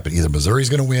things is going to happen. Either Missouri's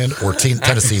going to win or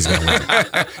Tennessee's going to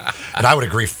win. And I would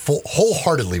agree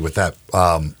wholeheartedly with that.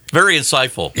 Very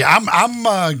insightful. Yeah,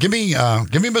 give me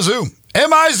Mizzou.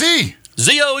 M-I-Z.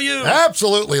 Z-O-U.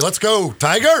 Absolutely. Let's go,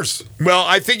 Tigers. Well,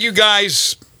 I think you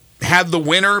guys have the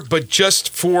winner, but just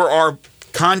for our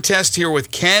contest here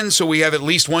with Ken, so we have at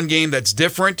least one game that's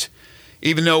different,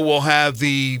 even though we'll have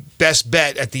the best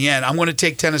bet at the end. I'm going to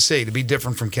take Tennessee to be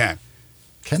different from Ken.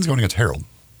 Ken's going against Harold.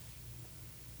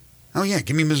 Oh, yeah,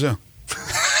 give me Mizzou.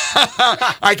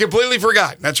 I completely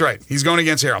forgot. That's right. He's going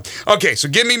against Harold. Okay, so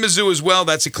give me Mizzou as well.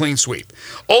 That's a clean sweep.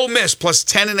 Ole Miss plus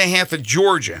 10.5 at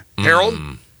Georgia. Harold?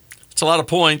 It's a lot of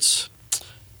points.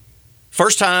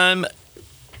 First time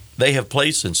they have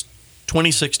played since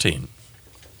 2016.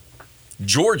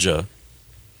 Georgia,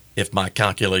 if my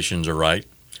calculations are right,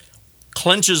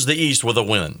 clinches the East with a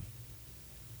win.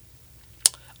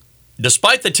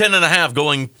 Despite the 10.5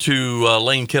 going to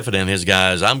Lane Kiffin and his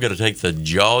guys, I'm going to take the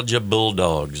Georgia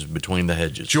Bulldogs between the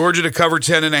hedges. Georgia to cover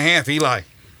 10.5. Eli?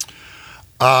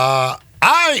 I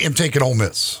am taking Ole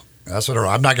Miss. That's what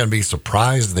I'm not going to be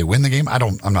surprised if they win the game.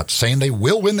 I'm not saying they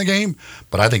will win the game,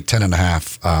 but I think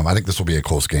 10.5. I think this will be a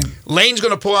close game. Lane's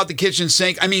going to pull out the kitchen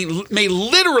sink. I mean, may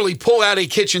literally pull out a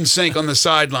kitchen sink on the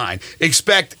sideline.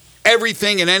 Expect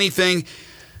everything and anything.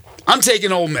 I'm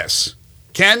taking Ole Miss.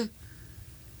 Ken?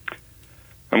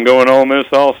 I'm going Ole Miss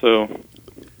also.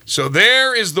 So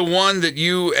there is the one that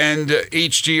you and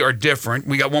HG are different.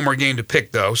 We got one more game to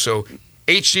pick, though. So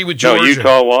HG with Georgia. No,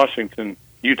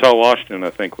 Utah, Washington, I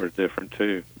think we're different,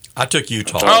 too. I took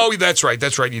Utah. Oh, that's right.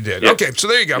 That's right. You did. Yep. Okay, so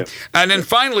there you go. Yep. And then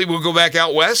finally, we'll go back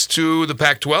out west to the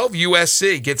Pac-12.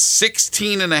 USC gets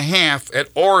 16.5 at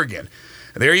Oregon.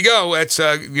 There you go. That's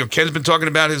Ken's been talking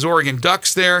about his Oregon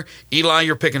Ducks there. Eli,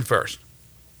 you're picking first.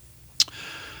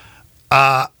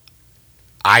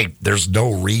 There's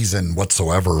no reason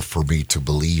whatsoever for me to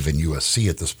believe in USC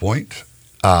at this point.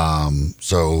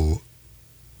 So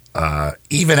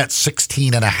even at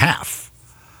 16.5,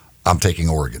 I'm taking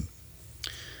Oregon.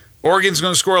 Oregon's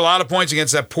going to score a lot of points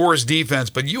against that porous defense,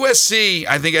 but USC,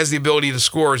 I think, has the ability to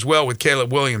score as well with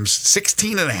Caleb Williams.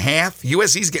 16.5?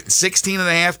 USC's getting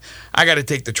 16.5? I got to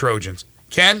take the Trojans.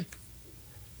 Ken?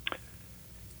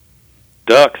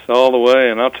 Ducks all the way,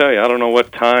 and I'll tell you, I don't know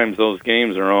what times those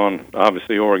games are on.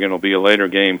 Obviously, Oregon will be a later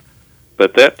game.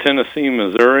 But that Tennessee,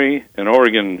 Missouri, and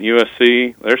Oregon,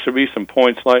 USC, there should be some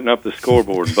points lighting up the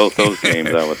scoreboard in both those games,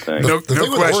 I would think. The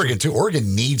thing with Oregon, too,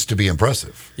 Oregon needs to be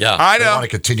impressive. Yeah. I know. They want to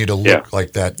continue to look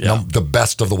like that, the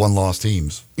best of the one-loss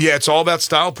teams. Yeah, it's all about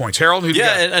style points. Harold, who do you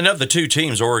got? And of the two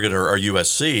teams, Oregon or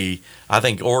USC, I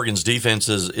think Oregon's defense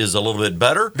is a little bit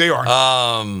better. They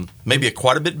are. Maybe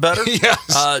quite a bit better.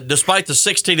 Yes. Despite the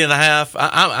 16.5,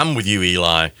 I'm with you,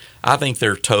 Eli. I think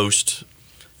they're toast,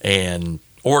 and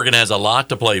Oregon has a lot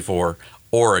to play for.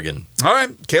 Oregon. All right.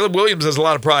 Caleb Williams has a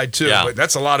lot of pride, too, but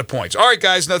that's a lot of points. All right,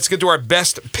 guys, let's get to our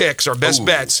best picks, our best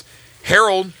bets.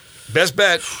 Harold, best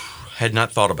bet. Had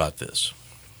not thought about this.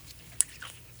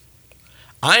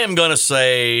 I am going to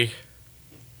say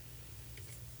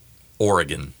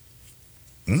Oregon.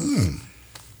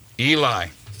 Eli.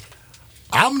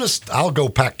 I'll go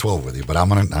Pac-12 with you, but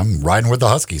I'm riding with the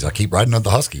Huskies. I keep riding with the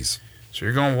Huskies. So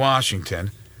you're going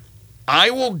Washington.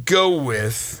 I will go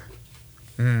with.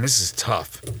 This is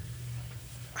tough.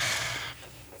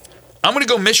 I'm going to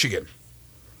go Michigan.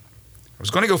 I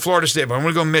was going to go Florida State, but I'm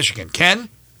going to go Michigan. Ken?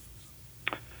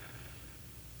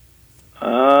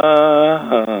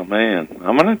 Man,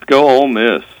 I'm going to go Ole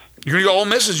Miss. You're going to go Ole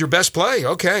Miss as your best play.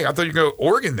 Okay, I thought you were going to go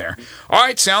Oregon there. All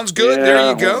right, sounds good. Yeah, there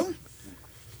you go.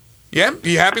 Yeah,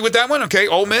 you happy with that one? Okay,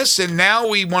 Ole Miss. And now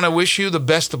we want to wish you the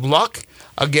best of luck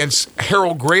against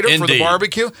Harold Graeter for the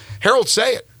barbecue. Harold,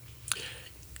 say it.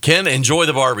 Ken, enjoy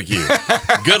the barbecue.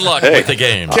 Good luck with the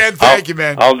game. Ken, thank you,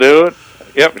 man. I'll do it.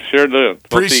 Yep, sure do.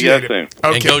 We'll see you Appreciate it. soon.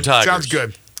 Okay, And go Tigers. sounds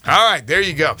good. All right, there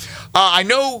you go. I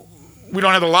know we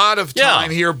don't have a lot of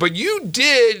time here, but you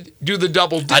did do the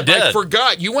double dip. I did. I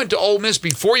forgot. You went to Ole Miss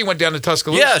before you went down to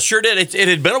Tuscaloosa. Yeah, sure did. It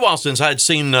had been a while since I'd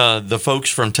seen the folks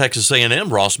from Texas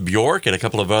A&M, Ross Bjork, and a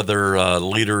couple of other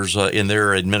leaders in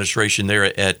their administration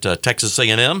there at Texas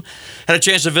A&M. Had a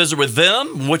chance to visit with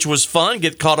them, which was fun.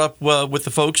 Get caught up with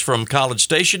the folks from College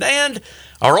Station and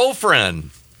our old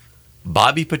friend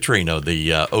Bobby Petrino,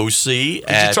 the OC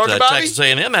at Texas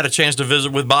A&M. Had a chance to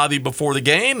visit with Bobby before the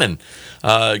game and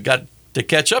got to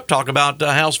catch up, talk about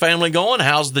how's family going,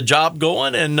 how's the job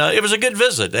going, and it was a good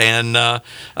visit, and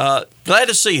glad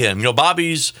to see him. You know,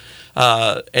 Bobby's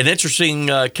an interesting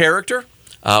character.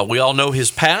 We all know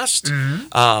his past,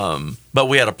 but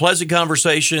we had a pleasant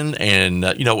conversation, and,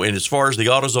 and as far as the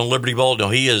AutoZone Liberty Bowl,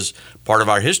 he is part of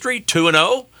our history,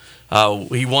 2-0.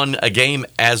 He won a game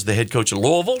as the head coach at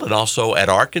Louisville and also at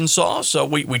Arkansas. So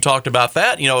we talked about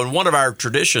that. And one of our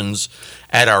traditions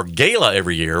at our gala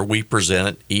every year, we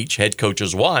present each head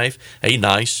coach's wife a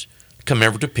nice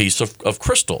commemorative piece of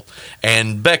crystal.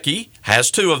 And Becky has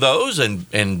 2 of those.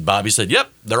 And Bobby said, yep,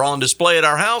 they're on display at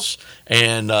our house.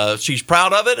 And she's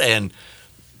proud of it. And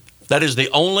that is the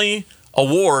only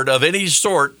award of any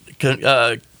sort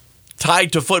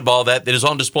tied to football that is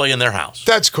on display in their house.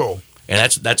 That's cool. And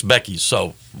that's Becky's,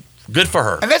 so good for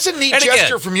her. And that's a neat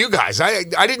gesture from you guys. I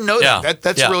didn't know that.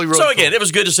 That's really, really cool. So again, it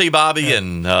was good to see Bobby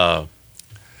and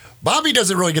Bobby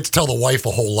doesn't really get to tell the wife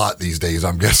a whole lot these days,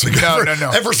 I'm guessing.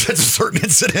 No. Ever since a certain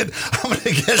incident, I'm going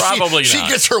to guess Probably she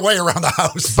gets her way around the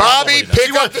house. Bobby,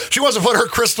 she wants to put her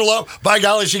crystal up. By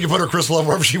golly, she can put her crystal up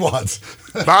wherever she wants.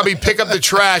 Bobby, pick up the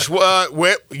trash.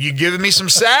 What? You giving me some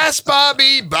sass,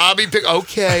 Bobby?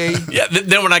 Okay. Yeah.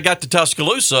 Then when I got to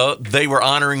Tuscaloosa, they were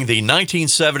honoring the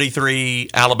 1973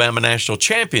 Alabama National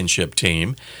Championship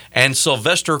team, and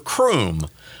Sylvester Croom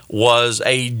was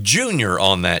a junior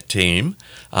on that team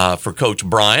for Coach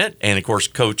Bryant. And, of course,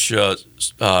 Coach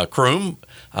Croom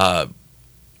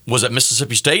was at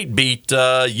Mississippi State, beat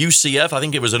UCF. I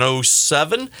think it was in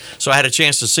 2007. So I had a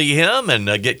chance to see him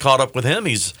and get caught up with him.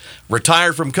 He's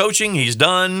retired from coaching. He's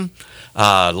done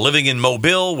living in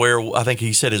Mobile, where I think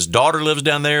he said his daughter lives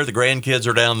down there. The grandkids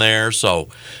are down there. So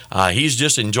he's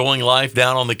just enjoying life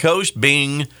down on the coast,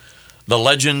 being the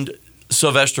legend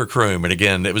Sylvester Croom. And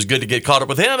again, it was good to get caught up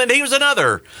with him. And he was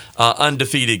another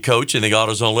undefeated coach in the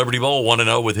AutoZone Liberty Bowl,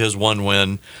 1-0 with his one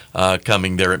win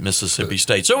coming there at Mississippi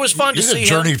State. So it was fun to see him.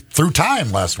 Journey through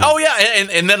time last week. Oh, yeah.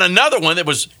 And then another one that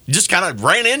was just kind of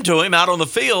ran into him out on the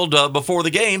field before the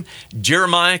game,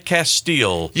 Jeremiah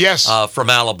Castile. Yes. From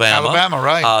Alabama. Alabama,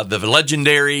 right. The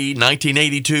legendary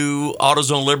 1982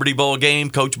 AutoZone Liberty Bowl game,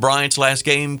 Coach Bryant's last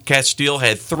game. Castile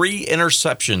had 3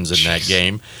 interceptions in that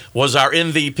game, was our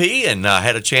MVP, and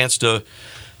had a chance to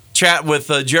chat with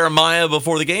Jeremiah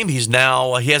before the game. He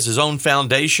has his own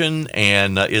foundation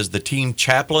and is the team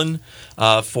chaplain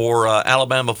for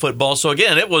Alabama football. So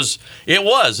again, it was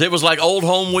like old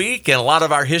home week and a lot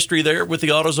of our history there with the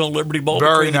AutoZone Liberty Bowl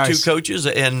between the 2 coaches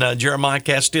and Jeremiah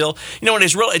Castile. And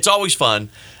it's always fun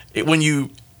when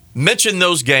you mention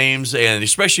those games, and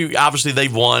especially obviously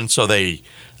they've won, so they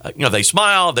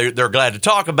smile, they're glad to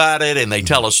talk about it, and they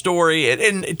tell a story.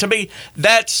 And to me,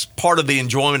 that's part of the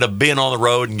enjoyment of being on the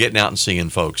road and getting out and seeing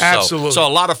folks. Absolutely. So a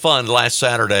lot of fun last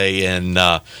Saturday, and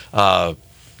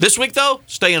This week, though,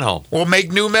 staying home. We'll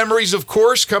make new memories, of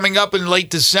course, coming up in late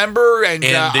December. And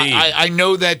I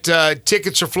know that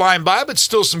tickets are flying by, but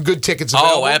still some good tickets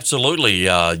available. Oh, absolutely.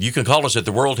 You can call us at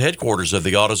the world headquarters of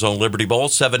the AutoZone Liberty Bowl,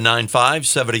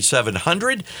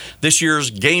 795-7700. This year's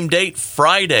game date,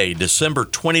 Friday, December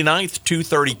 29th,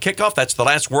 2:30 kickoff. That's the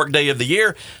last work day of the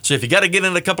year. So if you got to get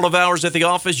in a couple of hours at the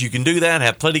office, you can do that.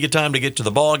 Have plenty of time to get to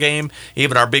the ball game.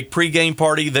 Even our big pregame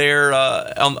party there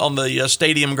on the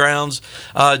stadium grounds.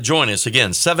 Join us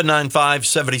again,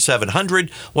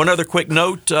 795-7700. One other quick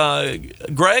note,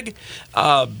 Greg.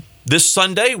 This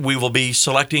Sunday, we will be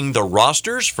selecting the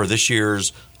rosters for this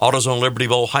year's AutoZone Liberty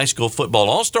Bowl High School Football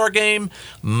All-Star Game.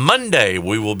 Monday,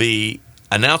 we will be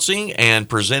announcing and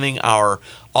presenting our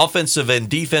offensive and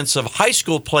defensive high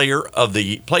school Players of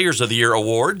the Year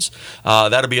awards.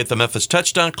 That'll be at the Memphis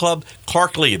Touchdown Club.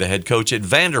 Clark Lee, the head coach at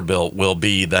Vanderbilt, will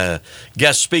be the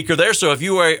guest speaker there. So if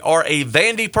you are a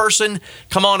Vandy person,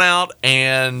 come on out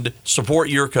and support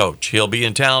your coach. He'll be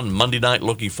in town Monday night.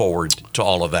 Looking forward to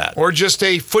all of that. Or just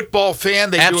a football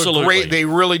fan. They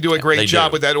really do a great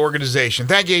job with that organization.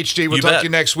 Thank you, HT. We'll talk to you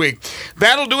next week.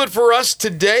 That'll do it for us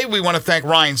today. We want to thank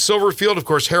Ryan Silverfield, of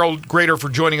course, Harold Graeter for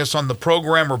joining us on the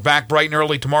program. We're back bright and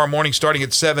early tomorrow morning starting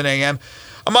at 7 a.m.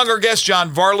 Among our guests,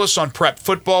 John Varlas on Prep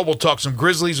Football. We'll talk some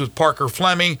Grizzlies with Parker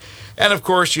Fleming. And, of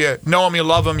course, you know him, you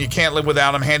love him, you can't live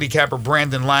without him. Handicapper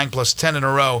Brandon Lang plus 10 in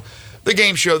a row. The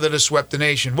game show that has swept the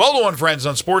nation. Well done, friends,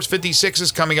 on Sports 56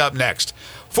 is coming up next.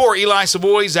 For Eli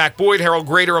Savoy, Zach Boyd, Harold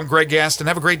Graeter, I'm Greg Gaston.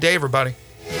 Have a great day, everybody.